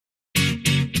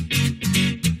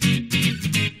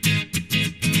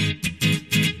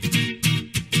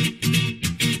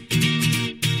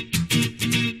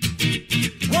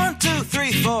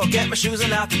my shoes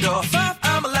and out the door. 5,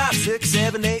 I'm alive. 6,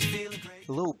 7, 8, feeling great.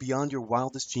 Hello, Beyond Your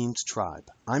Wildest Dreams tribe.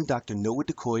 I'm Dr. Noah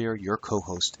DeCoyer, your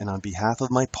co-host, and on behalf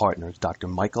of my partners, Dr.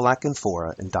 Michael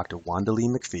Akinfora and Dr. Wanda Lee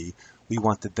McPhee, we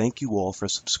want to thank you all for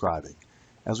subscribing.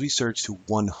 As we surge to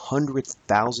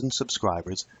 100,000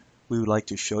 subscribers, we would like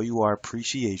to show you our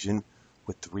appreciation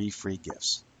with 3 free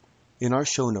gifts. In our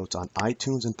show notes on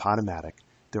iTunes and Podomatic,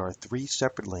 there are 3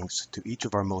 separate links to each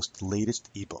of our most latest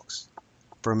ebooks: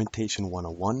 Fermentation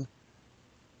 101,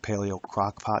 Paleo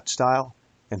Crockpot Style,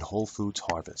 and Whole Foods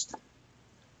Harvest.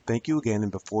 Thank you again,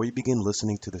 and before you begin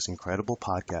listening to this incredible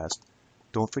podcast,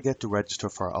 don't forget to register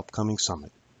for our upcoming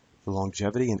summit, the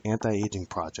Longevity and Anti-Aging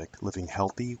Project, Living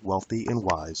Healthy, Wealthy, and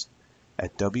Wise,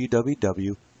 at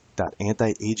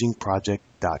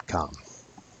www.antiagingproject.com.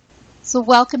 So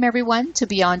welcome everyone to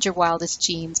Beyond Your Wildest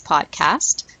Genes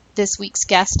podcast. This week's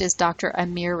guest is Dr.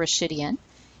 Amir Rashadian.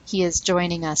 He is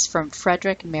joining us from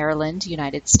Frederick, Maryland,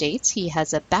 United States. He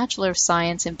has a Bachelor of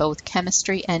Science in both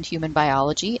chemistry and human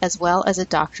biology, as well as a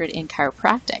doctorate in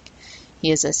chiropractic. He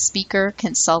is a speaker,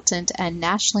 consultant, and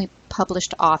nationally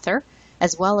published author,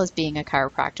 as well as being a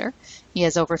chiropractor. He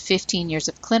has over 15 years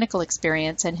of clinical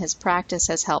experience, and his practice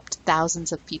has helped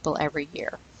thousands of people every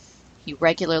year. He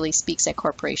regularly speaks at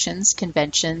corporations,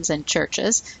 conventions, and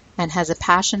churches, and has a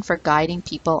passion for guiding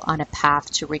people on a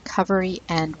path to recovery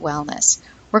and wellness.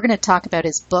 We're going to talk about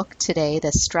his book today, The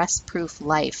StressProof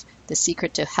Life, The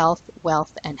Secret to Health,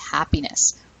 Wealth, and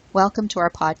Happiness. Welcome to our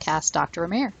podcast, Dr.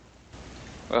 Amir.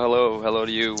 Well, hello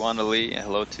to you, Wanda Lee, and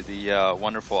hello to the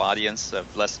wonderful audience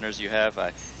of listeners you have.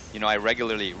 I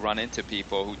regularly run into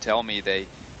people who tell me they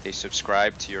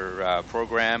subscribe to your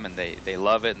program and they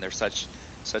love it, and they're such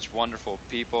wonderful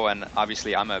people, and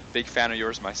obviously I'm a big fan of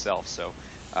yours myself, so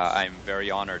I'm very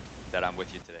honored that I'm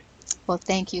with you today. Well,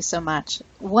 thank you so much.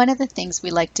 One of the things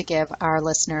we like to give our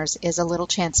listeners is a little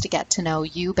chance to get to know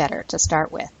you better to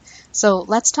start with. So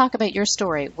let's talk about your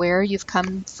story, where you've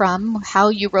come from, how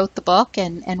you wrote the book,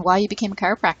 and why you became a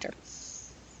chiropractor.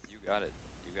 You got it.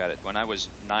 When I was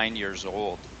 9 years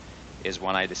old is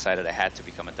when I decided I had to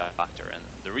become a doctor, and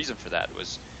the reason for that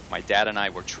was my dad and I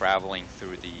were traveling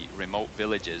through the remote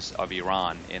villages of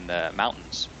Iran in the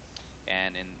mountains,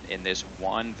 and in this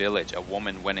one village, a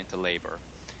woman went into labor.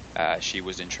 She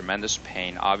was in tremendous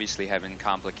pain, obviously having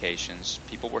complications.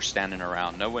 People were standing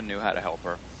around. No one knew how to help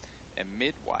her. A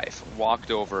midwife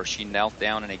walked over. She knelt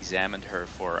down and examined her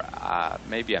for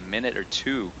maybe a minute or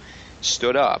two,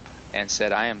 stood up and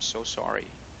said, "I am so sorry.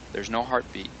 There's no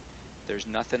heartbeat. There's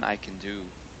nothing I can do."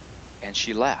 And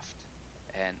she left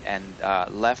and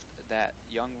left that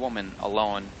young woman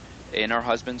alone in her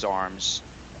husband's arms.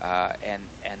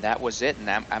 And that was it. And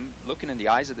I'm looking in the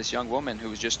eyes of this young woman who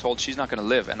was just told she's not going to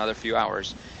live another few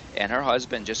hours, and her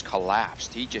husband just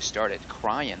collapsed. He just started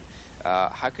crying.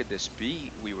 How could this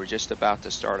be? We were just about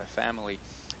to start a family,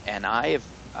 and I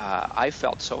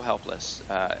felt so helpless.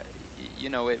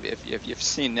 If you've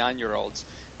seen 9-year-olds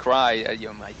cry,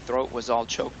 my throat was all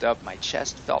choked up, my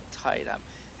chest felt tight. I'm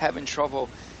having trouble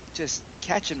just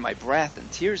catching my breath,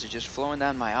 and tears are just flowing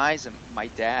down my eyes. And my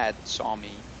dad saw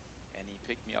me, and he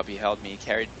picked me up, he held me, he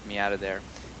carried me out of there.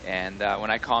 And when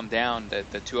I calmed down,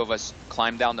 the two of us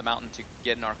climbed down the mountain to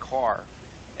get in our car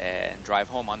and drive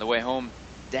home. On the way home,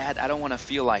 "Dad, I don't want to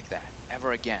feel like that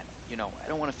ever again. I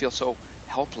don't want to feel so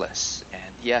helpless."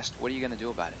 And he asked, "What are you going to do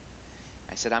about it?"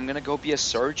 I said, "I'm going to go be a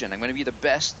surgeon. I'm going to be the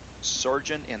best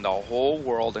surgeon in the whole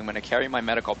world. I'm going to carry my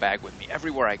medical bag with me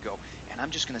everywhere I go, and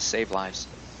I'm just going to save lives."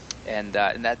 And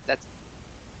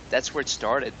that's where it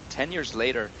started. 10 years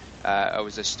later, I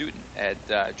was a student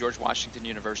at George Washington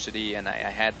University, and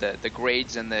I had the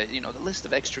grades and the list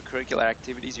of extracurricular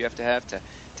activities you have to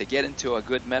get into a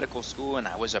good medical school. And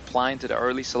I was applying to the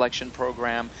early selection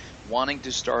program, wanting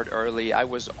to start early. I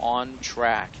was on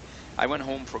track. I went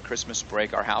home for Christmas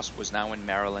break. Our house was now in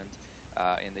Maryland,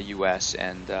 in the U.S.,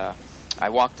 and I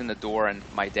walked in the door, and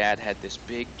my dad had this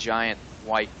big, giant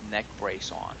white neck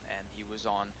brace on, and he was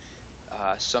on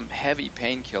some heavy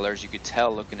painkillers. You could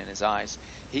tell looking in his eyes.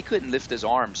 He couldn't lift his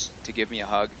arms to give me a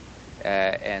hug,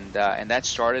 and that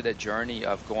started a journey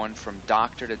of going from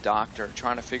doctor to doctor,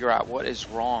 trying to figure out what is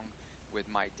wrong with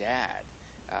my dad.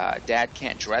 Dad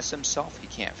can't dress himself. He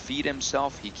can't feed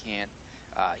himself. He can't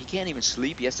even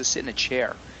sleep. He has to sit in a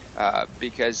chair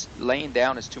because laying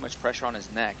down is too much pressure on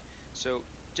his neck. So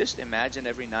just imagine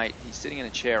every night he's sitting in a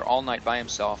chair all night by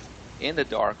himself in the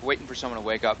dark, waiting for someone to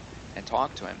wake up and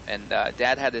talk to him. And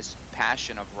Dad had this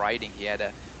passion of writing. He had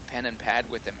a pen and pad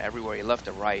with him everywhere. He loved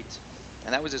to write,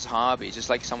 and that was his hobby. Just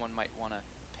like someone might want to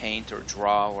paint or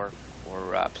draw or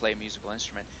play a musical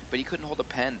instrument, but he couldn't hold a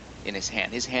pen in his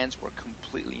hand. His hands were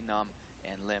completely numb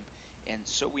and limp. And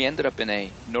so we ended up in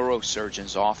a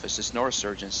neurosurgeon's office. This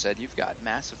neurosurgeon said, "You've got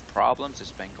massive problems.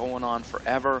 It's been going on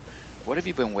forever. What have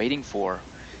you been waiting for?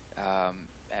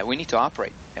 We need to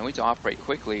operate, and we need to operate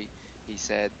quickly." He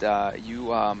said,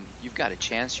 "You've got a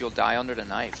chance. You'll die under the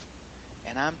knife."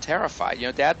 And I'm terrified.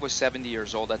 Dad was 70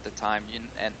 years old at the time,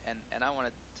 and I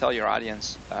want to tell your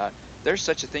audience, there's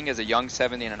such a thing as a young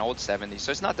 70 and an old 70.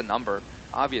 So it's not the number,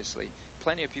 obviously.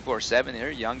 Plenty of people are 70,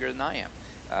 they're younger than I am,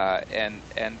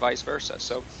 and vice versa.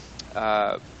 So,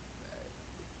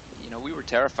 we were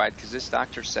terrified because this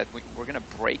doctor said, we're going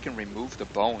to break and remove the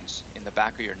bones in the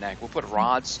back of your neck. We'll put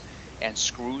rods and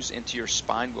screws into your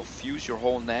spine. We'll fuse your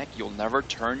whole neck. You'll never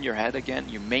turn your head again.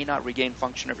 You may not regain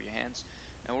function of your hands.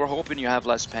 And we're hoping you have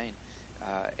less pain.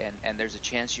 And there's a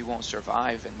chance you won't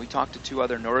survive. And we talked to 2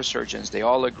 other neurosurgeons. They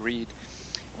all agreed.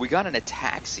 We got in a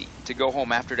taxi to go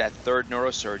home after that 3rd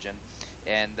neurosurgeon.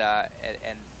 And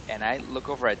I look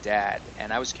over at Dad,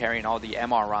 and I was carrying all the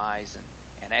MRIs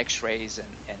and X-rays.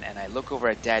 And I look over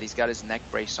at Dad. He's got his neck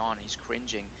brace on. He's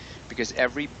cringing because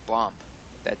every bump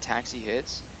that taxi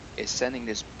hits is sending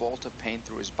this bolt of pain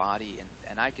through his body.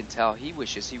 And I can tell he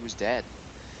wishes he was dead.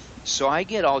 So I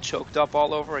get all choked up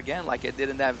all over again, like I did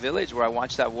in that village where I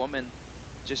watched that woman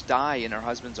just die in her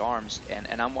husband's arms.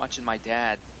 And I'm watching my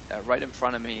dad right in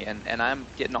front of me, and I'm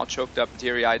getting all choked up,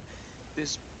 teary-eyed.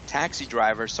 This taxi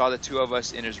driver saw the 2 of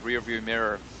us in his rearview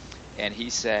mirror, and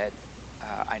he said,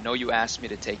 "I know you asked me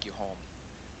to take you home,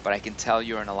 but I can tell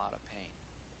you're in a lot of pain.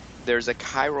 There's a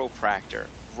chiropractor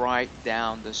right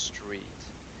down the street.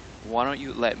 Why don't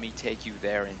you let me take you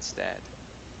there instead?"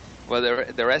 Well,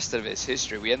 the rest of it is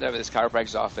history. We ended up at this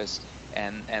chiropractor's office,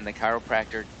 and the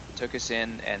chiropractor took us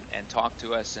in and talked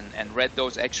to us and read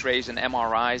those X-rays and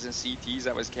MRIs and CTs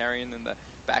I was carrying in the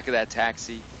back of that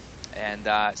taxi, and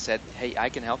said, "Hey, I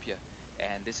can help you,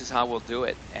 and this is how we'll do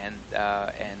it." And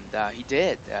he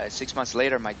did. 6 months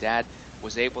later, my dad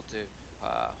was able to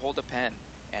hold a pen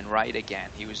and write again.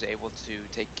 He was able to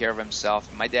take care of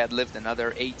himself. My dad lived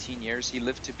another 18 years. He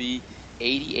lived to be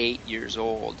 88 years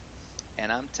old. And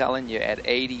I'm telling you, at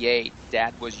 88,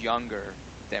 Dad was younger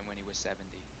than when he was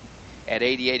 70. At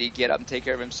 88, he'd get up and take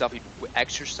care of himself. He'd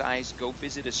exercise, go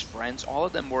visit his friends. All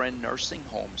of them were in nursing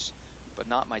homes, but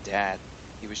not my dad.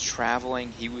 He was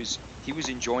traveling. He was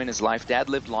enjoying his life. Dad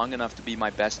lived long enough to be my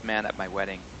best man at my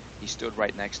wedding. He stood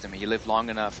right next to me. He lived long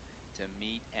enough to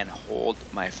meet and hold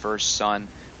my first son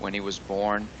when he was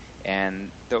born.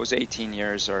 And those 18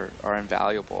 years are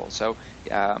invaluable. So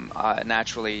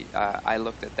naturally, I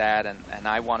looked at that, and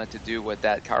I wanted to do what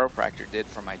that chiropractor did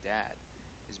for my dad,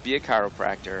 is be a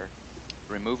chiropractor,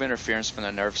 remove interference from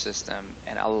the nerve system,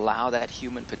 and allow that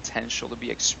human potential to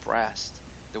be expressed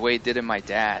the way it did in my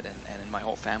dad and in my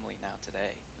whole family now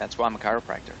today. That's why I'm a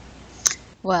chiropractor.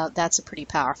 Well, that's a pretty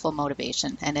powerful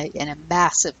motivation and a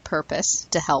massive purpose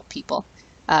to help people.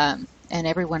 And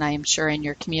everyone, I am sure, in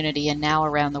your community and now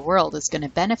around the world is going to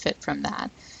benefit from that.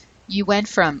 You went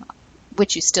from,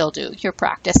 which you still do, your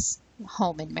practice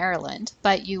home in Maryland,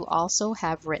 but you also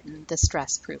have written the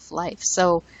StressProof Life.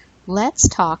 So let's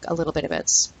talk a little bit about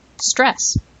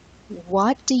stress.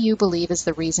 What do you believe is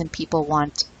the reason people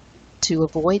want to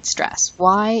avoid stress?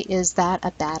 Why is that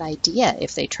a bad idea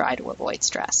if they try to avoid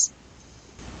stress?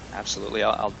 Absolutely.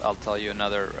 I'll tell you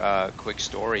another quick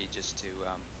story just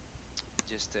to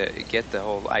get the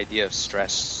whole idea of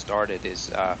stress started.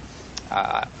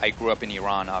 I grew up in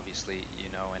Iran, obviously,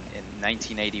 and in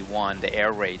 1981 the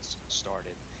air raids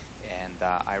started, and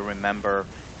I remember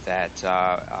that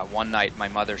one night my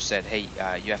mother said, "Hey,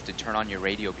 you have to turn on your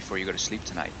radio before you go to sleep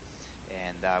tonight."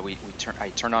 And I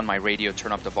turned on my radio,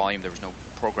 turned up the volume. There was no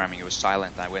programming; it was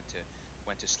silent. And I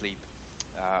went to sleep.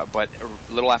 But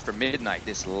a little after midnight,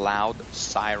 this loud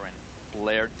siren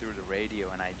blared through the radio,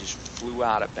 and I just flew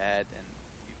out of bed, and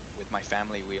with my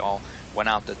family we all went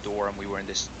out the door, and we were in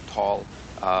this tall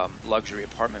luxury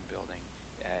apartment building,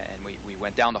 and we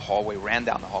went down the hallway, ran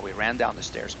down the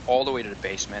stairs all the way to the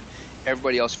basement.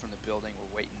 Everybody else from the building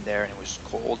were waiting there, and it was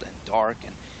cold and dark,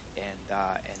 and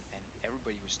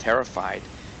everybody was terrified.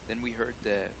 Then we heard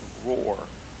the roar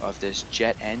of this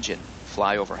jet engine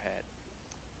fly overhead,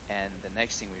 and the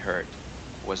next thing we heard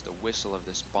was the whistle of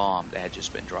this bomb that had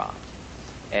just been dropped.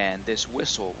 And this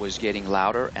whistle was getting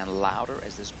louder and louder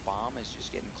as this bomb is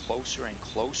just getting closer and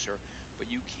closer, but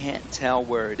you can't tell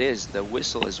where it is. The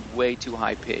whistle is way too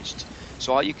high pitched.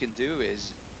 So all you can do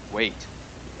is wait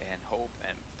and hope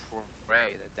and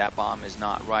pray that that bomb is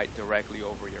not right directly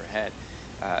over your head.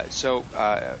 So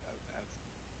a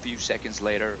few seconds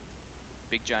later,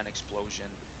 big giant explosion.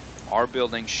 Our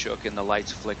building shook and the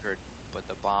lights flickered. but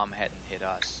the bomb hadn't hit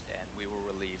us, and we were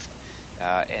relieved.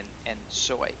 And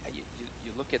so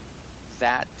you look at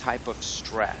that type of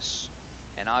stress,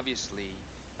 and obviously,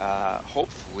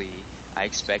 hopefully, I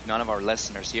expect none of our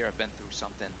listeners here have been through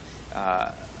something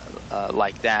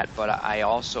like that, but I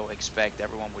also expect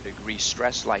everyone would agree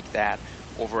stress like that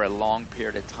over a long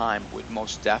period of time would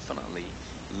most definitely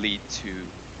lead to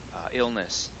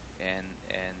illness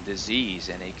and disease,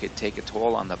 and it could take a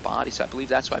toll on the body. So I believe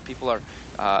that's why people are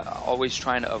always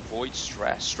trying to avoid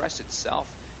stress. Stress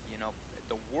itself,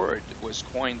 the word was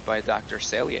coined by Dr.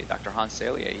 Hans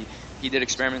Selye. He did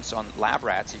experiments on lab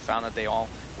rats. He found that they all,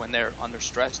 when they're under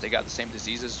stress, they got the same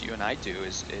diseases you and I do,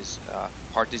 is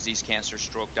heart disease, cancer,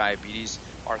 stroke, diabetes,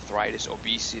 arthritis,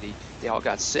 obesity. They all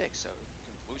got sick. So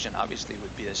the conclusion obviously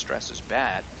would be that stress is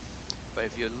bad. But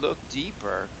if you look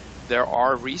deeper, there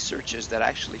are researches that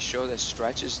actually show that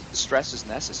stress is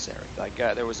necessary. Like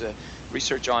there was a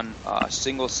research on a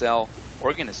single cell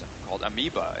organism called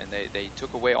amoeba, and they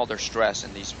took away all their stress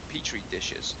in these petri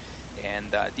dishes.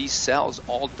 And these cells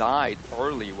all died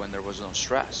early when there was no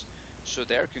stress. So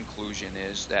their conclusion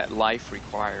is that life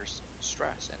requires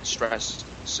stress, and stress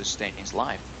sustains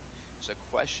life. So the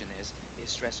question is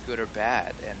stress good or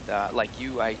bad? And like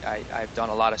you, I've done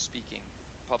a lot of speaking,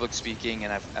 public speaking,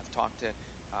 and I've talked to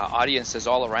audiences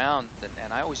all around,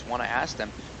 and I always want to ask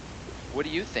them, what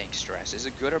do you think stress? Is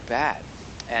it good or bad?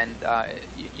 And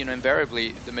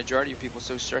invariably, the majority of people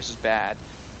say stress is bad.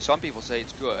 Some people say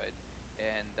it's good.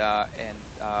 And the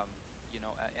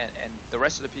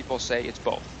rest of the people say it's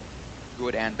both,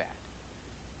 good and bad.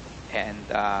 And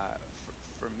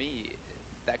for me,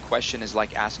 that question is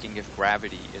like asking if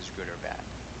gravity is good or bad,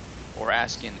 or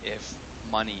asking if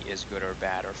money is good or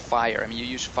bad, or fire. I mean, you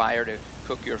use fire to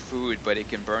cook your food, but it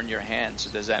can burn your hands.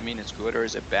 So does that mean it's good or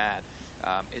is it bad?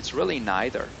 It's really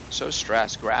neither. So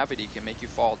stress, gravity can make you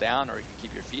fall down, or it can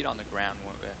keep your feet on the ground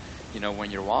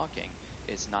when you're walking.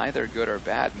 It's neither good or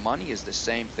bad. Money is the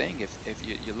same thing. If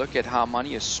you look at how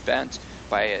money is spent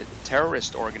by a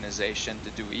terrorist organization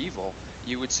to do evil,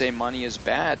 you would say money is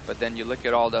bad, but then you look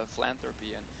at all the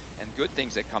philanthropy and good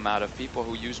things that come out of people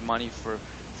who use money for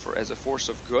as a force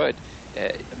of good.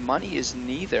 Money is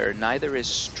neither is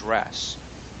stress.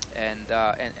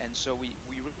 And so we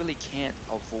really can't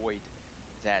avoid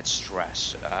that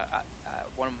stress.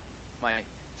 One of my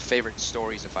favorite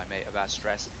stories, if I may, about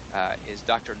stress is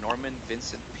Dr. Norman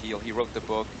Vincent Peale. He wrote the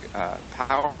book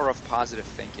Power of Positive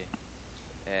Thinking,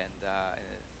 and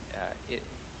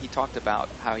he talked about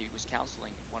how he was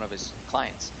counseling one of his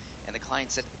clients, and the client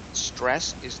said,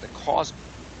 stress is the cause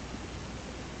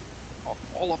of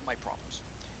all of my problems,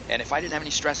 and if I didn't have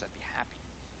any stress, I'd be happy.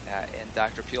 And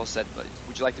Dr. Peale said,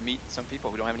 would you like to meet some people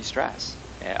who don't have any stress?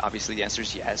 Obviously the answer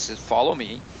is yes. He said, follow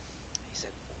me. He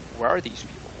said, where are these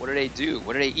people? What do they do?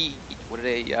 What do they eat? What do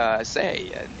they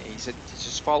say? And he said,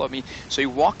 just follow me. So he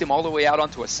walked him all the way out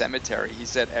onto a cemetery. He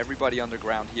said, everybody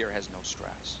underground here has no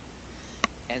stress.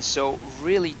 And so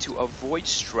really, to avoid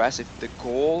stress, if the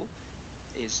goal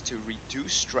is to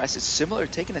reduce stress, it's similar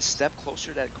to taking a step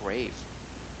closer to that grave.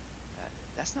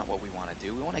 That's not what we want to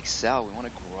do. We want to excel. We want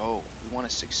to grow. We want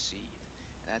to succeed.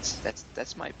 And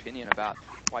that's my opinion about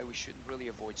why we shouldn't really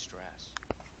avoid stress.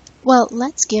 Well,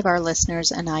 let's give our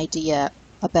listeners an idea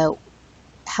about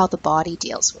how the body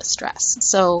deals with stress.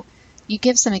 So you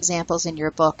give some examples in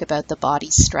your book about the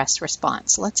body's stress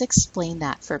response. Let's explain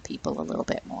that for people a little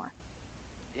bit more.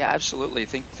 Yeah, absolutely.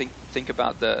 Think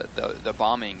about the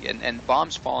bombing, and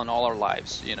bombs fall in all our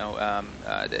lives.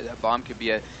 A bomb could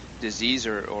be a disease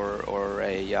or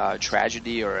a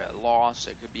tragedy or a loss.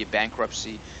 It could be a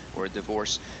bankruptcy or a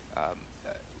divorce,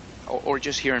 or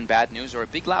just hearing bad news or a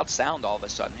big loud sound all of a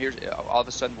sudden. All of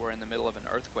a sudden we're in the middle of an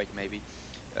earthquake maybe.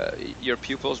 Your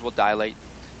pupils will dilate.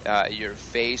 Your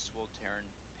face will turn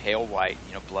pale white.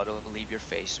 Blood will leave your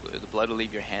face. The blood will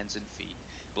leave your hands and feet.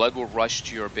 Blood will rush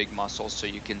to your big muscles so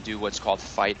you can do what's called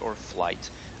fight or flight,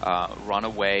 run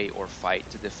away or fight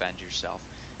to defend yourself.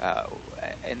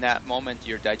 In that moment,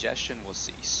 your digestion will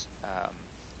cease.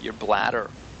 Your bladder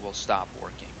will stop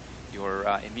working. Your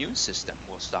immune system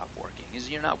will stop working.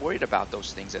 You're not worried about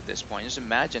those things at this point. Just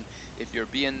imagine if you're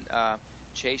being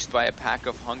chased by a pack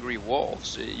of hungry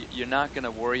wolves. You're not going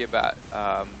to worry about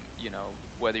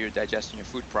whether you're digesting your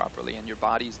food properly, and your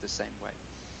body is the same way.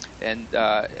 And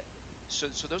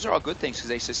so those are all good things because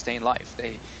they sustain life.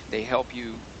 They help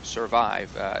you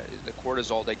survive. The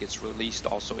cortisol that gets released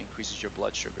also increases your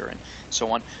blood sugar and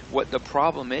so on. What the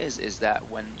problem is that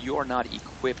when you're not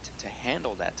equipped to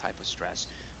handle that type of stress,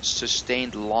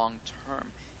 sustained long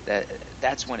term,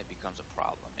 that's when it becomes a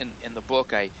problem. In the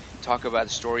book, I talk about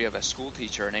the story of a school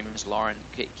teacher. Her name is Lauren.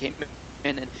 Came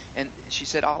And she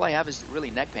said, all I have is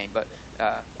really neck pain. But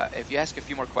if you ask a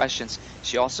few more questions,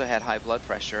 she also had high blood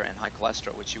pressure and high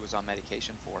cholesterol, which she was on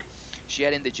medication for. She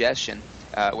had indigestion,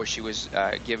 where she was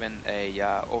given a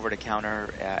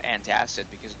over-the-counter antacid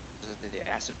because of the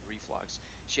acid reflux.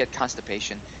 She had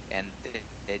constipation, and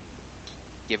they'd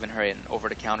given her an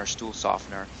over-the-counter stool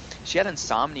softener. She had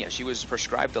insomnia. She was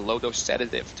prescribed a low-dose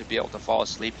sedative to be able to fall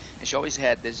asleep, and she always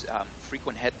had this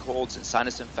frequent head colds and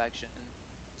sinus infections.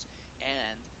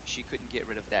 And she couldn't get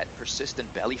rid of that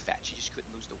persistent belly fat. She just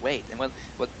couldn't lose the weight. And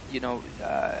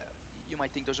you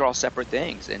might think those are all separate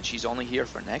things, and she's only here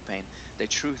for neck pain. The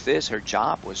truth is, her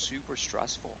job was super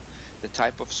stressful. The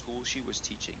type of school she was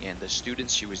teaching in, the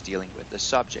students she was dealing with, the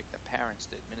subject, the parents,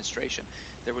 the administration,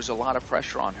 there was a lot of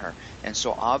pressure on her. And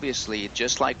so obviously,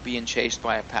 just like being chased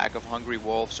by a pack of hungry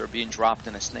wolves or being dropped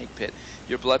in a snake pit,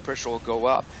 your blood pressure will go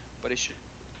up, but it should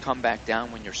come back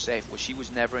down when you're safe. Well, she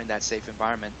was never in that safe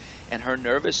environment, and her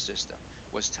nervous system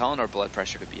was telling her blood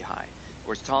pressure to be high,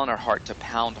 was telling her heart to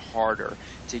pound harder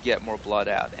to get more blood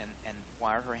out. And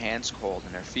why are her hands cold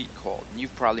and her feet cold? And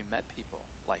you've probably met people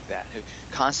like that who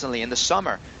constantly, in the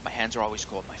summer, my hands are always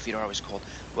cold, my feet are always cold.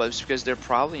 Well, it's because they're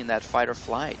probably in that fight or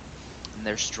flight, and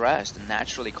they're stressed, and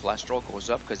naturally cholesterol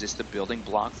goes up because it's the building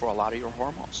block for a lot of your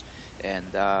hormones.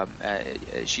 And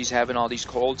she's having all these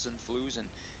colds and flus and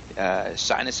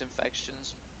sinus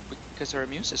infections because her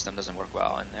immune system doesn't work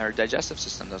well and her digestive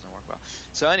system doesn't work well.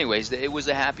 So anyways, it was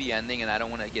a happy ending, and I don't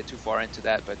want to get too far into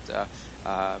that, but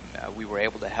we were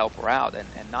able to help her out,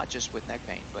 and not just with neck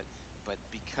pain, but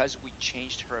because we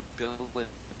changed her ability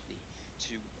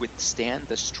to withstand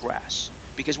the stress.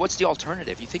 Because what's the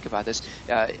alternative? You think about this.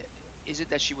 Is it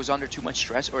that she was under too much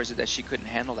stress, or is it that she couldn't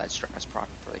handle that stress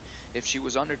properly? If she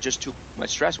was under just too much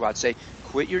stress, well, I'd say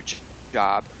quit your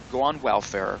job, go on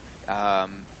welfare,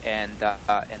 and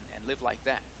live like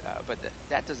that. But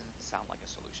that doesn't sound like a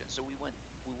solution. So we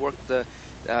worked the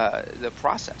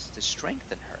process to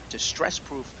strengthen her, to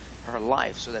stress-proof her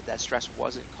life, so that stress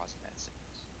wasn't causing that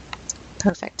sickness.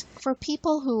 Perfect. For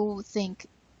people who think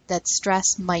that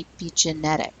stress might be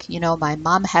genetic, my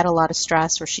mom had a lot of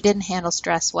stress, or she didn't handle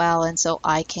stress well, and so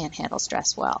I can't handle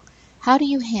stress well. How do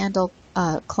you handle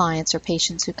clients or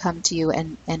patients who come to you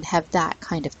and have that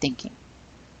kind of thinking?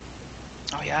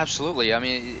 Oh yeah, absolutely. I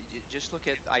mean, just look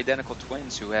at identical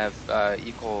twins who have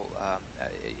identical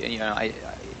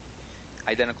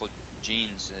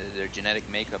genes. Their genetic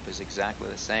makeup is exactly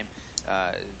the same.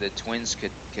 The twins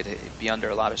could be under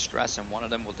a lot of stress, and one of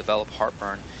them will develop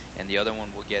heartburn, and the other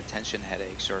one will get tension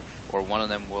headaches, or one of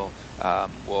them will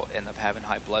end up having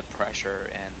high blood pressure,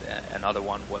 and another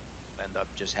one will end up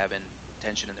just having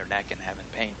tension in their neck and having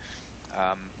pain.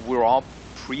 We're all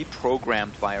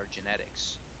pre-programmed by our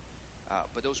genetics,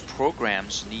 but those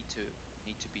programs need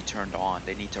to be turned on.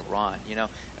 They need to run.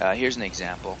 Here's an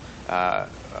example.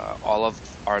 All of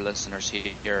our listeners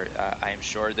here, I am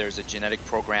sure there's a genetic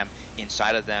program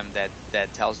inside of them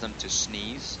that tells them to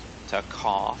sneeze, to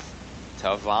cough,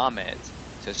 to vomit,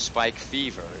 to spike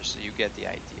fevers. You get the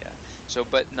idea. So,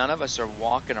 but none of us are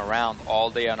walking around all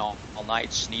day and all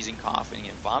night sneezing, coughing,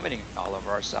 and vomiting all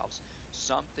over ourselves.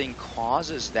 Something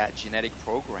causes that genetic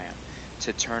program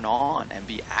to turn on and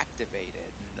be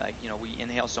activated. And we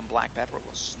inhale some black pepper,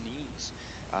 we'll sneeze.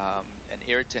 An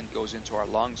irritant goes into our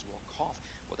lungs, we'll cough.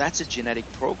 Well, that's a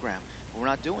genetic program. We're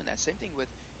not doing that. Same thing with,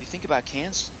 you think about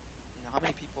cancer. How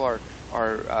many people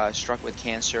are struck with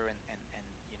cancer, and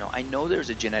I know there's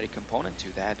a genetic component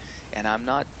to that, and I'm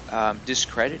not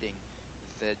discrediting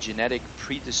the genetic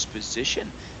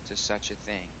predisposition to such a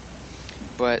thing.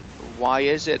 But why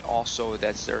is it also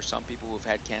that there are some people who've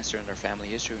had cancer in their family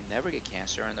history who never get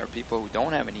cancer, and there are people who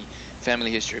don't have any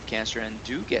family history of cancer and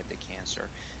do get the cancer?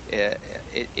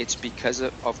 It's because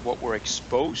of what we're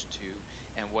exposed to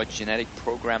and what genetic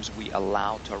programs we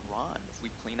allow to run. If we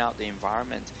clean out the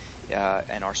environment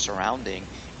and our surrounding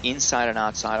inside and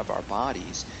outside of our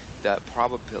bodies, the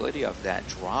probability of that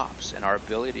drops, and our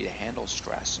ability to handle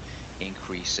stress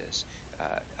increases.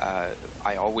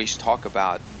 I always talk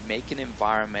about make an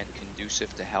environment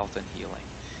conducive to health and healing.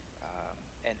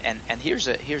 And here's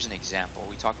an example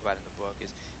we talk about in the book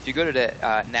is if you go to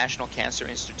the National Cancer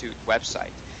Institute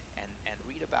website and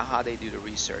read about how they do the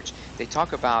research, they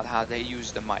talk about how they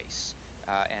use the mice.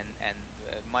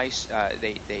 Mice,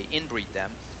 they inbreed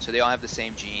them, so they all have the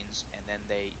same genes, and then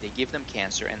they give them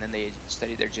cancer, and then they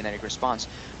study their genetic response.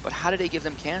 But how do they give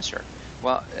them cancer?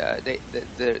 Well, the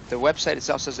website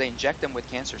itself says they inject them with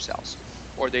cancer cells,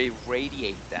 or they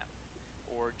radiate them,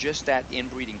 or just that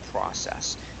inbreeding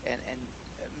process. And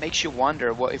it makes you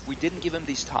wonder, well, if we didn't give them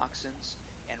these toxins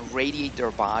and radiate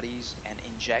their bodies and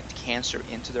inject cancer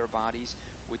into their bodies,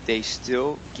 would they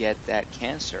still get that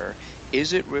cancer?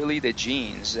 Is it really the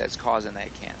genes that's causing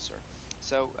that cancer?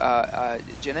 So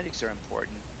genetics are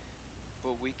important,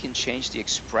 but we can change the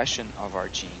expression of our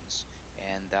genes.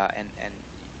 And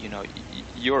you know,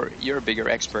 you're a bigger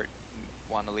expert,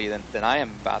 Wandalee, than I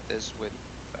am about this with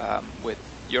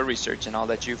your research and all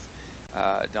that you've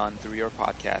done through your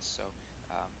podcast. So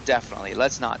definitely,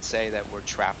 let's not say that we're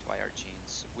trapped by our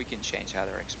genes. We can change how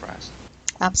they're expressed.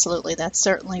 Absolutely. That's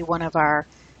certainly one of our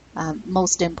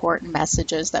most important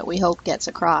messages that we hope gets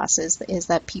across is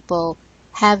that people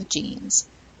have genes,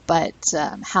 but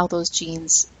how those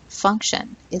genes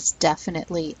function is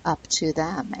definitely up to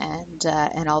them. And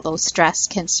although stress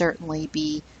can certainly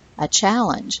be a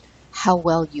challenge, how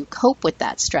well you cope with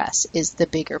that stress is the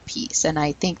bigger piece. And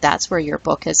I think that's where your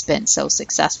book has been so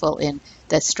successful in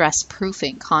the stress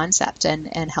proofing concept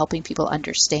and helping people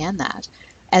understand that.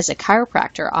 As a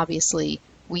chiropractor, obviously,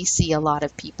 we see a lot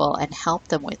of people and help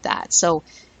them with that. So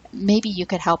maybe you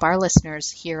could help our listeners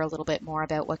hear a little bit more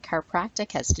about what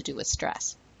chiropractic has to do with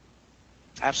stress.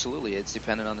 Absolutely. It's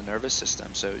dependent on the nervous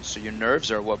system. So your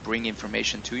nerves are what bring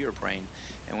information to your brain.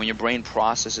 And when your brain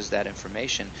processes that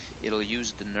information, it'll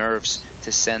use the nerves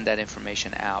to send that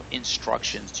information out,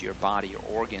 instructions to your body, your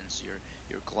organs, your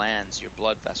glands, your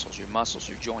blood vessels, your muscles,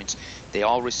 your joints. They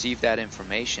all receive that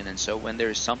information. And so when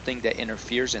there's something that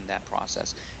interferes in that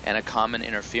process, and a common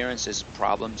interference is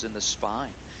problems in the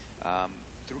spine,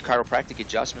 through chiropractic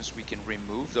adjustments, we can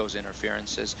remove those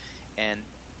interferences. And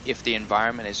if the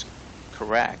environment is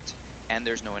correct and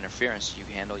there's no interference, you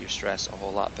handle your stress a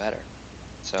whole lot better.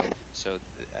 So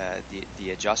the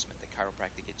adjustment, the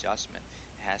chiropractic adjustment,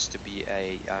 has to be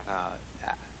a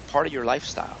part of your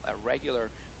lifestyle, a regular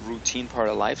routine part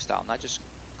of lifestyle, not just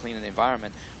cleaning the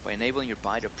environment, but enabling your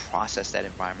body to process that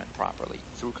environment properly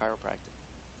through chiropractic.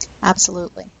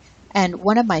 Absolutely. And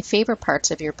one of my favorite parts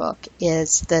of your book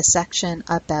is the section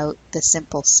about the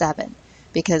Simple Seven.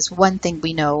 Because one thing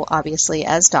we know, obviously,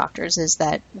 as doctors is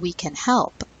that we can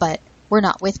help, but we're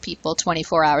not with people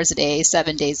 24 hours a day,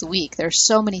 7 days a week. There's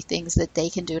so many things that they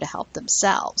can do to help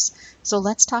themselves. So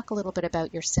let's talk a little bit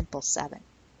about your Simple Seven.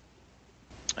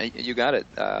 You got it.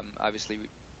 Obviously, we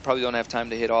probably don't have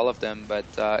time to hit all of them, but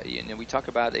we talk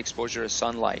about exposure to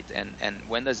sunlight and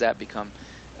when does that become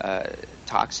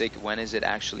toxic, when is it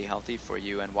actually healthy for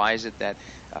you, and why is it that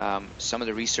some of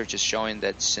the research is showing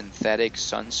that synthetic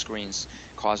sunscreens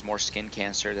cause more skin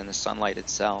cancer than the sunlight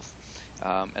itself.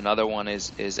 Another one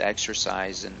is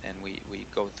exercise, and we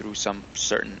go through some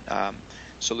certain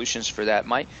solutions for that.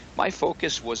 My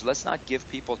focus was, let's not give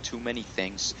people too many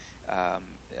things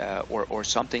or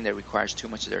something that requires too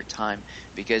much of their time,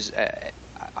 because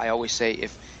I always say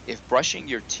if brushing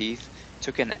your teeth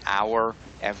took an hour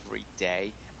every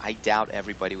day, I doubt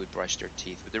everybody would brush their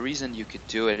teeth. But the reason you could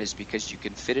do it is because you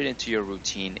can fit it into your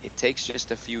routine. It takes just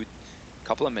a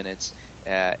couple of minutes,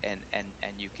 and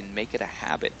you can make it a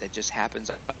habit that just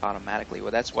happens automatically. Well,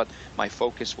 that's what my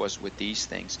focus was with these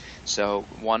things. So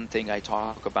one thing I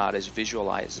talk about is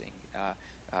visualizing,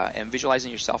 and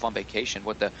visualizing yourself on vacation.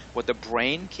 What the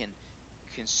brain can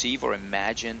conceive or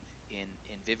imagine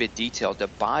in vivid detail, the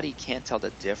body can't tell the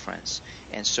difference.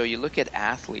 And so you look at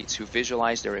athletes who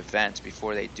visualize their events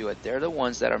before they do it. They're the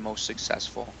ones that are most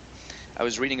successful. I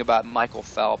was reading about Michael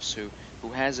Phelps, who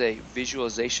has a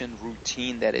visualization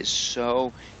routine that is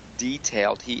so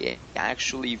detailed. He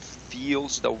actually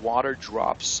feels the water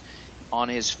drops on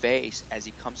his face as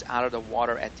he comes out of the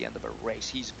water at the end of a race.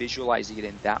 He's visualizing it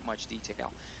in that much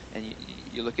detail. And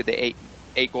you look at the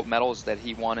eight gold medals that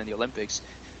he won in the Olympics,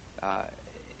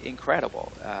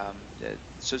 incredible.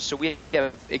 So we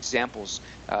have examples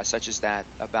such as that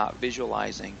about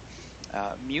visualizing.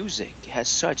 Music has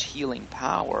such healing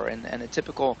power, and a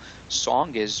typical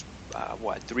song is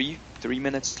 3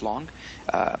 minutes long.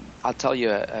 I'll tell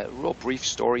you a real brief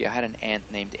story. I had an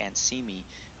aunt named Aunt Simi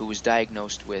who was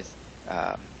diagnosed with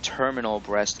terminal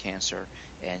breast cancer,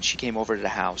 and she came over to the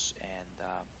house,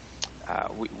 and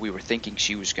we were thinking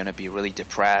she was going to be really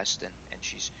depressed, and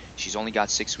she's only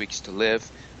got 6 weeks to live.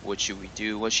 What should we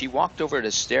do? Well, she walked over to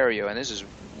the stereo, and this is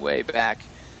way back,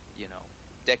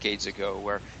 decades ago,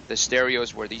 where the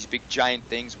stereos were these big giant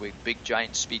things with big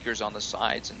giant speakers on the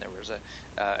sides, and there was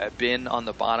a bin on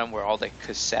the bottom where all the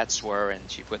cassettes were, and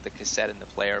she put the cassette in the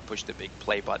player, pushed the big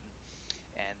play button,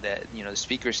 and the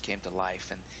speakers came to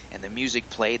life, and the music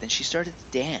played, and she started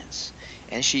to dance.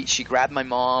 And she grabbed my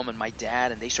mom and my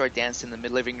dad, and they started dancing in the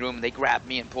living room, and they grabbed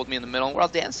me and pulled me in the middle, and we're all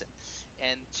dancing.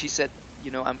 And she said,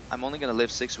 I'm only going to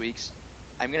live 6 weeks.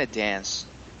 I'm going to dance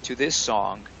to this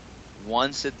song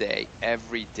once a day,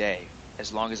 every day,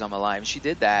 as long as I'm alive. And she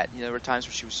did that. There were times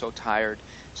where she was so tired,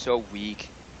 so weak,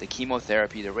 the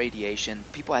chemotherapy, the radiation,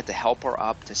 people had to help her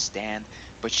up to stand,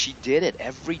 but she did it.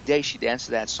 Every day she danced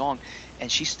to that song,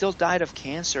 and she still died of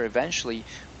cancer eventually,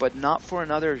 but not for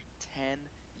another 10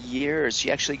 years.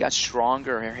 She actually got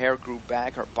stronger, her hair grew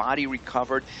back, her body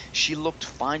recovered, she looked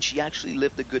fine, she actually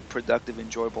lived a good, productive,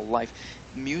 enjoyable life.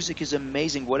 Music is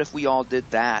amazing. What if we all did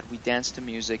that? We danced to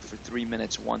music for 3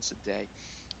 minutes once a day.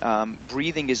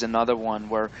 Breathing is another one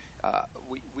where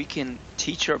we can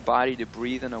teach our body to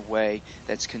breathe in a way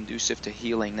that's conducive to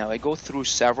healing. Now, I go through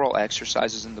several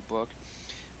exercises in the book,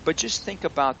 but just think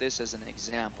about this as an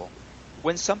example.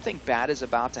 When something bad is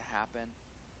about to happen,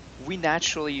 we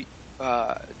naturally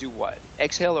do what?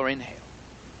 Exhale or inhale?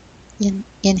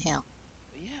 Inhale.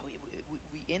 Yeah, we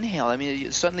inhale. I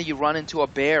mean, suddenly you run into a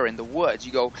bear in the woods.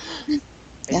 You go,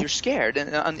 and you're scared.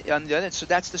 And on the other, so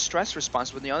that's the stress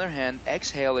response. But on the other hand,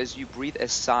 exhale is you breathe a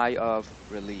sigh of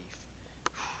relief.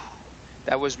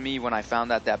 That was me when I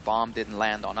found out that bomb didn't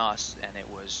land on us and it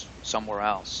was somewhere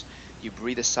else. You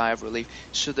breathe a sigh of relief.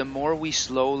 So the more we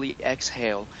slowly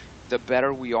exhale, the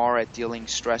better we are at dealing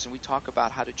stress. And we talk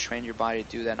about how to train your body to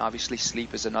do that. And obviously,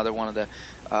 sleep is another one of the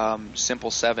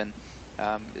simple 7.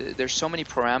 There's so many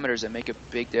parameters that make a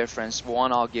big difference.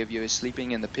 One I'll give you is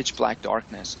sleeping in the pitch black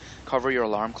darkness. Cover your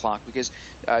alarm clock, because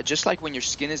just like when your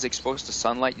skin is exposed to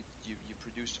sunlight, you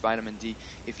produce vitamin D.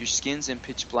 If your skin's in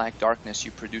pitch black darkness,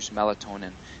 you produce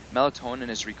melatonin. Melatonin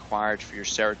is required for your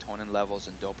serotonin levels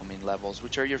and dopamine levels,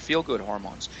 which are your feel-good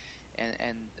hormones.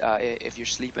 And if you're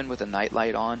sleeping with a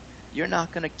nightlight on, you're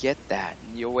not going to get that.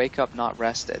 And you'll wake up not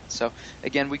rested. So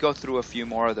again, we go through a few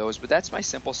more of those, but that's my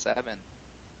simple 7.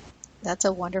 That's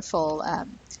a wonderful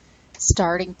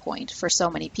starting point for so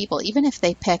many people. Even if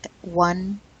they pick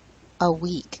one a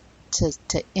week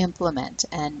to implement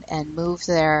and move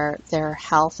their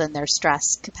health and their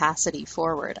stress capacity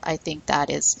forward, I think that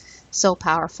is so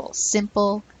powerful.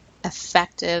 Simple,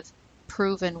 effective,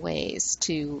 proven ways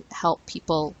to help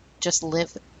people just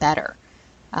live better.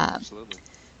 Absolutely.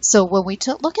 So when we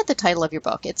look at the title of your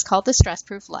book, it's called The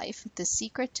StressProof Life, The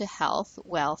Secret to Health,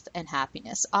 Wealth, and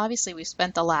Happiness. Obviously, we've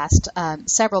spent the last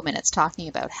several minutes talking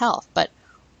about health, but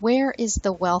where is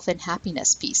the wealth and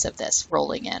happiness piece of this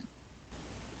rolling in?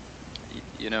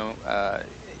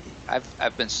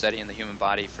 I've been studying the human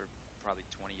body for probably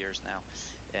 20 years now,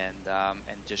 and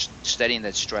just studying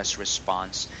that stress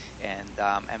response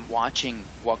and watching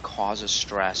what causes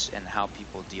stress and how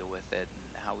people deal with it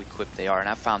and how equipped they are. And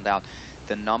I found out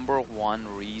the number one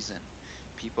reason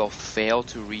people fail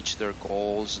to reach their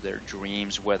goals, their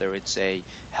dreams, whether it's a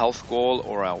health goal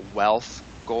or a wealth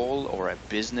goal or a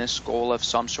business goal of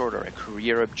some sort or a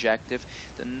career objective,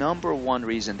 the number one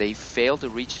reason they fail to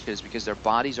reach it is because their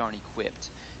bodies aren't equipped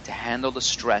to handle the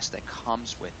stress that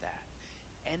comes with that.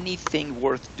 Anything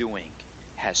worth doing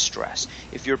has stress.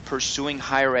 If you're pursuing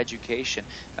higher education,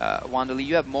 Wandali,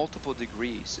 you have multiple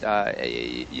degrees.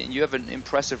 You have an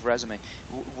impressive resume.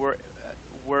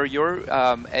 Was your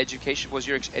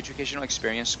educational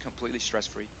experience completely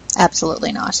stress-free?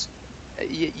 Absolutely not.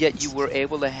 Yet you were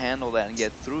able to handle that and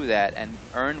get through that and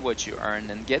earn what you earned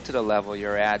and get to the level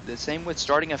you're at. The same with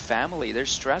starting a family.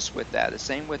 There's stress with that. The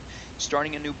same with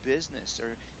starting a new business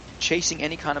or chasing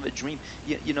any kind of a dream.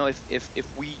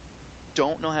 If we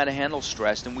don't know how to handle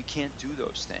stress, then we can't do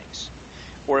those things.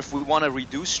 Or if we want to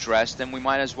reduce stress, then we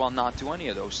might as well not do any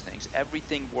of those things.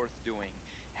 Everything worth doing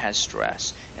has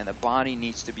stress, and the body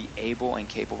needs to be able and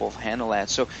capable of handling that.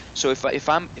 So if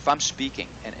I'm speaking,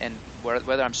 and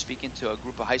whether I'm speaking to a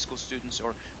group of high school students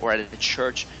or at a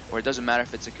church, or it doesn't matter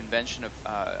if it's a convention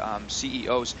of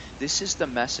CEOs, this is the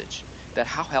message that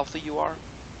how healthy you are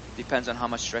depends on how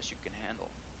much stress you can handle.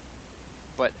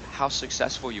 But how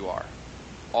successful you are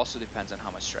also depends on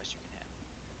how much stress you can handle.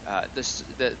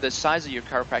 The size of your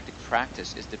chiropractic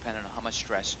practice is dependent on how much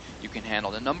stress you can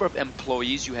handle. The number of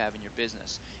employees you have in your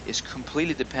business is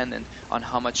completely dependent on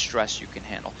how much stress you can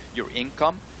handle. Your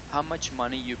income, how much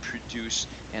money you produce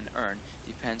and earn,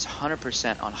 depends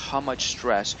 100% on how much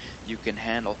stress you can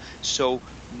handle. So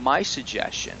my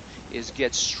suggestion is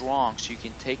get strong so you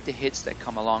can take the hits that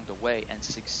come along the way and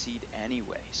succeed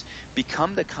anyways.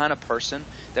 Become the kind of person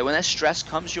that when that stress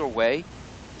comes your way,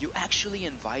 you actually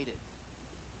invite it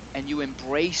and you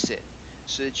embrace it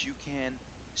so that you can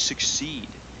succeed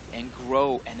and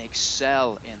grow and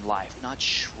excel in life, not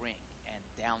shrink and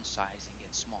downsize and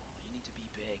get small. You need to be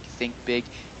big, think big,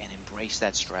 and embrace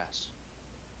that stress.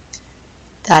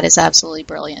 That is absolutely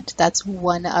brilliant. That's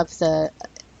one of the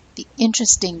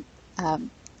interesting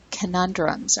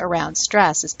conundrums around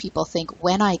stress is people think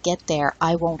when I get there,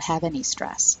 I won't have any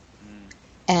stress.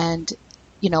 And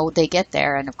they get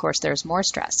there, and of course there's more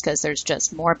stress because there's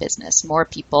just more business, more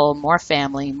people, more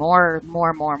family, more.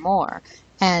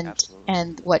 And Absolutely.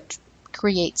 and what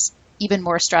creates even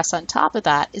more stress on top of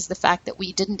that is the fact that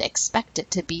we didn't expect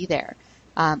it to be there.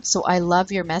 So I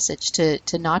love your message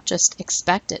to not just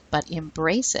expect it, but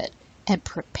embrace it and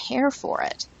prepare for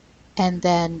it, and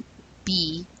then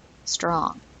be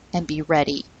strong and be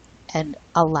ready and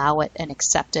allow it and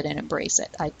accept it and embrace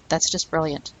it. That's just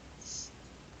brilliant.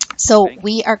 So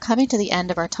we are coming to the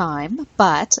end of our time,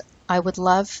 but I would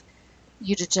love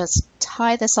you to just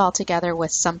tie this all together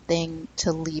with something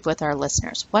to leave with our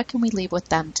listeners. What can we leave with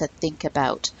them to think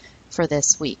about for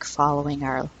this week following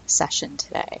our session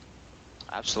today?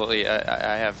 Absolutely.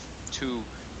 I have two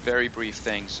very brief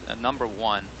things. Number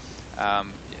one,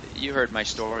 you heard my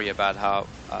story about how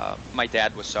my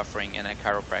dad was suffering and a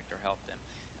chiropractor helped him.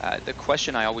 The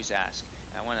question I always ask,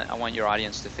 and I want your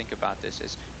audience to think about this,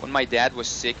 is when my dad was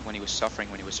sick, when he was suffering,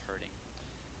 when he was hurting,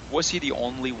 was he the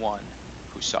only one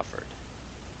who suffered?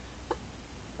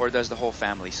 Or does the whole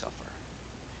family suffer?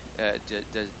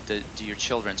 Do your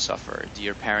children suffer? Do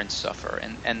your parents suffer?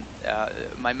 And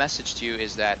my message to you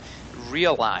is that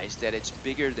realize that it's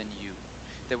bigger than you.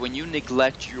 That when you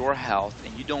neglect your health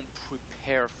and you don't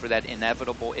prepare for that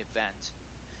inevitable event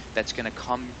that's going to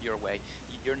come your way,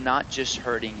 you're not just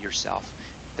hurting yourself.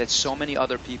 That so many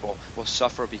other people will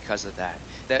suffer because of that.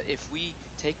 That if we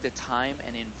take the time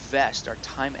and invest our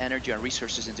time, energy, and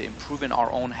resources into improving our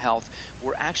own health,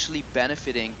 we're actually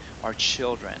benefiting our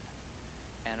children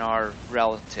and our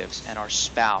relatives and our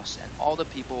spouse and all the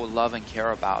people who love and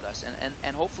care about us.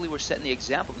 And hopefully we're setting the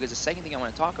example, because the second thing I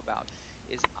want to talk about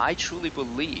is I truly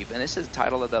believe, and this is the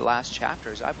title of the last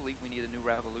chapter, is I believe we need a new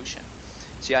revolution.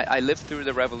 See, I lived through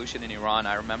the revolution in Iran.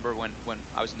 I remember when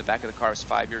I was in the back of the car, I was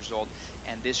 5 years old,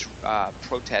 and this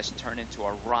protest turned into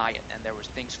a riot, and there was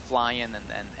things flying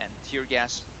and tear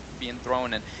gas being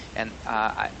thrown, and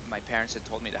my parents had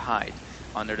told me to hide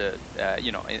under the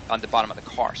on the bottom of the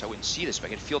car, so I wouldn't see this, but I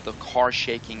could feel the car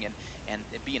shaking, and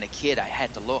being a kid, I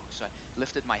had to look, so I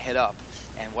lifted my head up,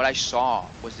 and what I saw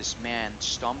was this man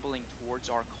stumbling towards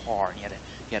our car, and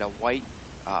he had a white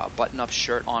button-up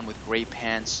shirt on with gray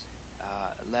pants,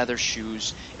 leather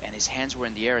shoes, and his hands were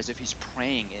in the air as if he's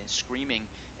praying and screaming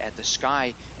at the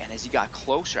sky. And as he got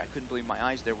closer, I couldn't believe my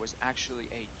eyes. There was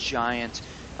actually a giant,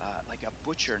 like a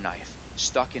butcher knife,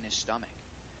 stuck in his stomach,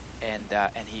 and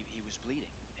he was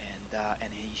bleeding,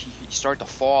 and he started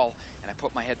to fall. And I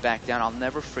put my head back down. I'll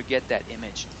never forget that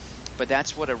image. But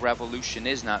that's what a revolution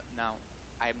is. Now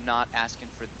I'm not asking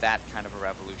for that kind of a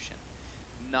revolution.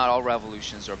 Not all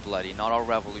revolutions are bloody. Not all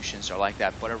revolutions are like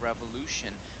that. But a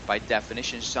revolution, by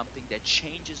definition, is something that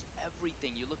changes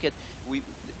everything. You look at,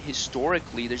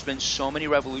 historically, there's been so many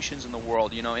revolutions in the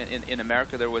world. In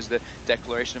America, there was the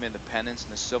Declaration of Independence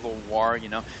and the Civil War.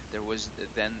 There was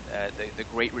then the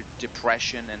Great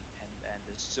Depression and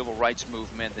the Civil Rights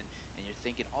Movement. And you're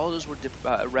thinking all those were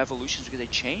revolutions because they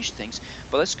changed things.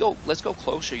 But let's go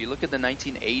closer. You look at the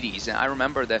 1980s, and I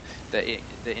remember the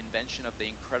invention of the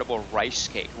incredible rice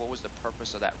cake. What was the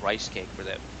purpose of that rice cake for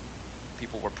that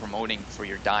people were promoting for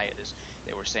your diet? Is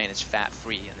they were saying it's fat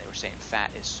free, and they were saying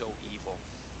fat is so evil.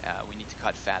 We need to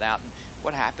cut fat out. And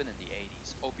what happened in the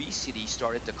 80s? Obesity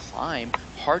started to climb,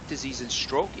 heart disease and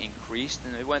stroke increased,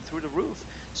 and it went through the roof.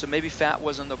 So maybe fat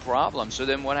wasn't the problem. So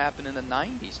then what happened in the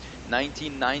 90s?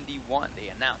 1991, they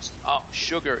announced,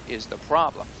 sugar is the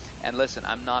problem. And listen,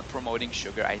 I'm not promoting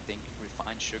sugar. I think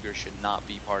refined sugar should not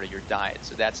be part of your diet.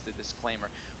 So that's the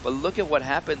disclaimer. But look at what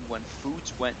happened when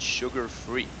foods went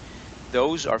sugar-free.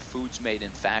 Those are foods made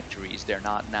in factories. They're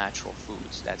not natural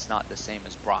foods. That's not the same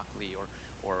as broccoli or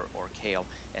kale.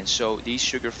 And so these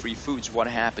sugar-free foods, what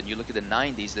happened? You look at the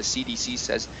 90s, the CDC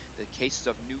says the cases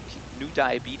of new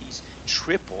diabetes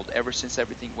tripled ever since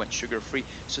everything went sugar-free.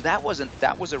 So that was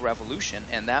a revolution,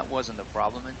 and that wasn't the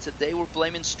problem. And today we're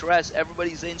blaming stress.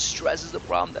 Everybody's saying stress is the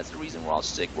problem. That's the reason we're all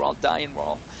sick. We're all dying. We're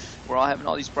all having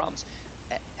all these problems.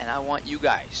 And I want you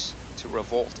guys to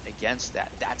revolt against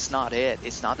that. That's not it.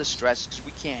 It's not the stress, because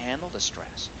we can't handle the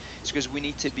stress. It's because we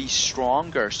need to be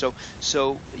stronger. So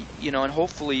and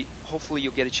hopefully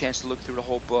you'll get a chance to look through the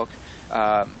whole book.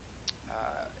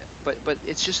 But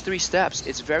it's just 3 steps.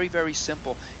 It's very, very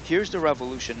simple. Here's the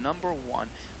revolution. Number 1,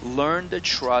 learn to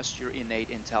trust your innate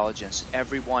intelligence.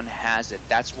 Everyone has it.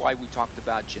 That's why we talked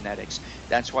about genetics.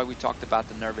 That's why we talked about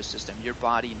the nervous system. Your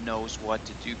body knows what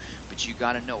to do, but you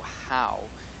got to know how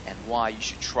and why. You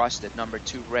should trust it. Number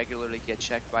 2, regularly get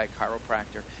checked by a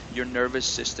chiropractor. Your nervous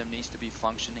system needs to be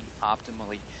functioning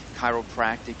optimally.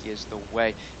 Chiropractic is the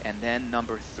way. And then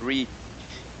number 3,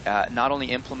 not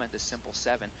only implement the Simple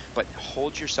 7, but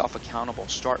hold yourself accountable.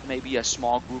 Start maybe a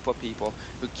small group of people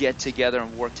who get together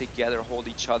and work together, hold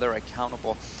each other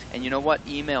accountable. And you know what?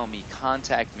 Email me,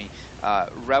 contact me,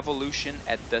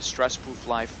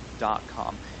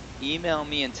 revolution@thestressprooflife.com. Email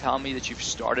me and tell me that you've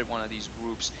started one of these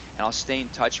groups, and I'll stay in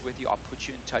touch with you. I'll put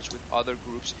you in touch with other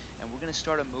groups, and we're going to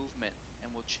start a movement,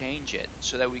 and we'll change it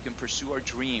so that we can pursue our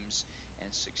dreams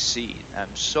and succeed.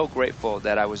 I'm so grateful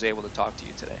that I was able to talk to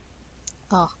you today.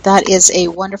 Oh, that is a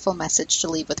wonderful message to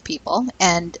leave with people.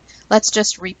 And let's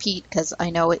just repeat, because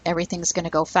I know everything's going to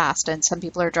go fast and some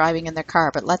people are driving in their car,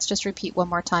 but let's just repeat one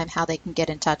more time how they can get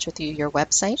in touch with you, your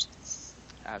website.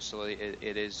 Absolutely.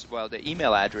 It is, well, the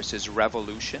email address is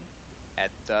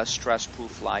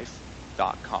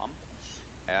revolution@thestressprooflife.com.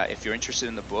 If you're interested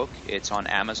in the book, it's on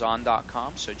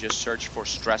Amazon.com. So just search for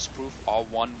StressProof, all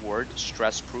one word,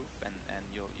 StressProof,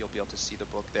 and you'll be able to see the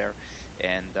book there.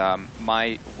 And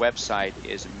my website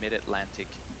is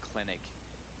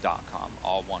midatlanticclinic.com,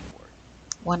 all one word.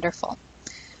 Wonderful.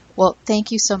 Well,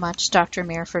 thank you so much, Dr.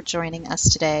 Amir, for joining us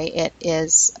today. It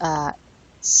is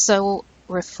so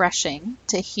refreshing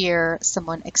to hear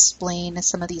someone explain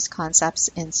some of these concepts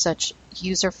in such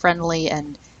user-friendly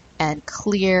and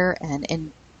clear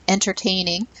and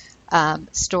entertaining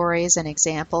stories and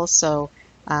examples. So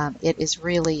it is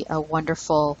really a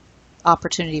wonderful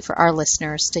opportunity for our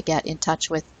listeners to get in touch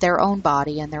with their own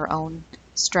body and their own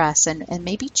stress and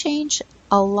maybe change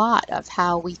a lot of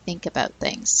how we think about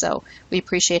things. So we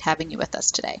appreciate having you with us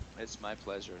today. It's my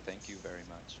pleasure. Thank you very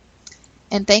much.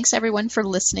 And thanks everyone for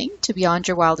listening to Beyond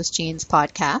Your Wildest Genes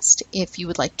podcast. If you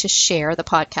would like to share the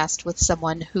podcast with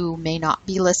someone who may not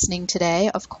be listening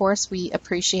today, of course, we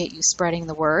appreciate you spreading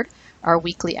the word. Our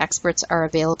weekly experts are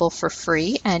available for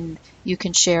free, and you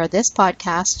can share this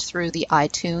podcast through the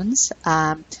iTunes,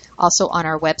 also on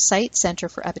our website,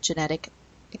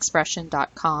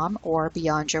 centerforepigeneticexpression.com or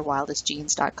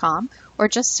beyondyourwildestgenes.com, or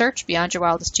just search Beyond Your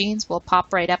Wildest Genes. We'll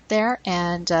pop right up there,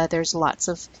 and there's lots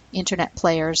of internet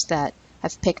players that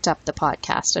have picked up the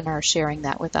podcast and are sharing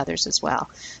that with others as well.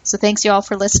 So thanks you all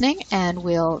for listening, and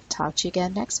we'll talk to you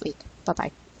again next week.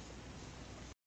 Bye-bye.